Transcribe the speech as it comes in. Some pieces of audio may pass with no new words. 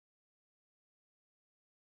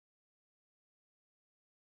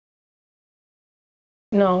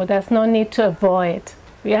No, there's no need to avoid.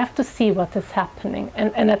 We have to see what is happening.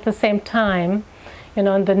 And at the same time, you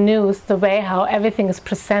know, in the news, the way how everything is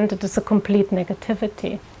presented is a complete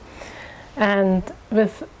negativity. And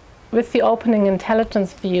with the opening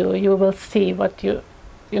intelligence view, you will see what you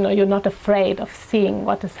know, you're not afraid of seeing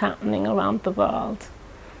what is happening around the world.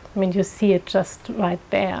 I mean, you see it just right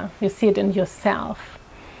there. You see it in yourself.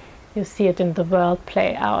 You see it in the world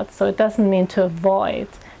play out. So it doesn't mean to avoid.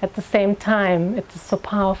 At the same time, it is so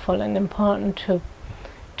powerful and important to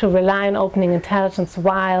rely on opening intelligence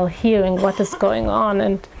while hearing what is going on.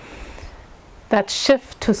 And that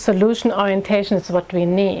shift to solution orientation is what we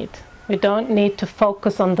need. We don't need to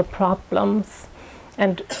focus on the problems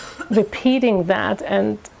and repeating that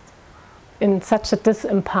and in such a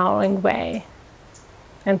disempowering way.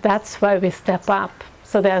 And that's why we step up.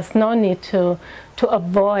 So there's no need to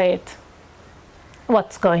avoid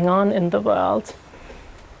what's going on in the world.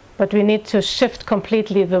 But we need to shift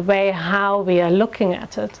completely the way how we are looking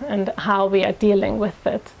at it and how we are dealing with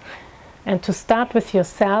it. And to start with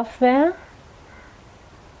yourself there,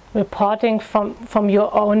 reporting from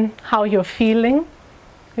your own, how you're feeling.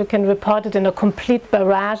 You can report it in a complete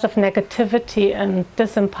barrage of negativity and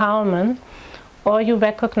disempowerment, or you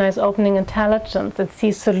recognize opening intelligence and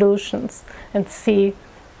see solutions and see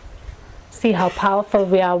how powerful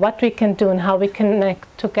we are, what we can do and how we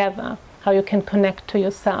connect together, how you can connect to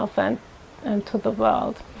yourself and to the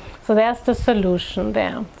world. So there's the solution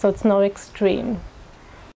there. So it's no extreme.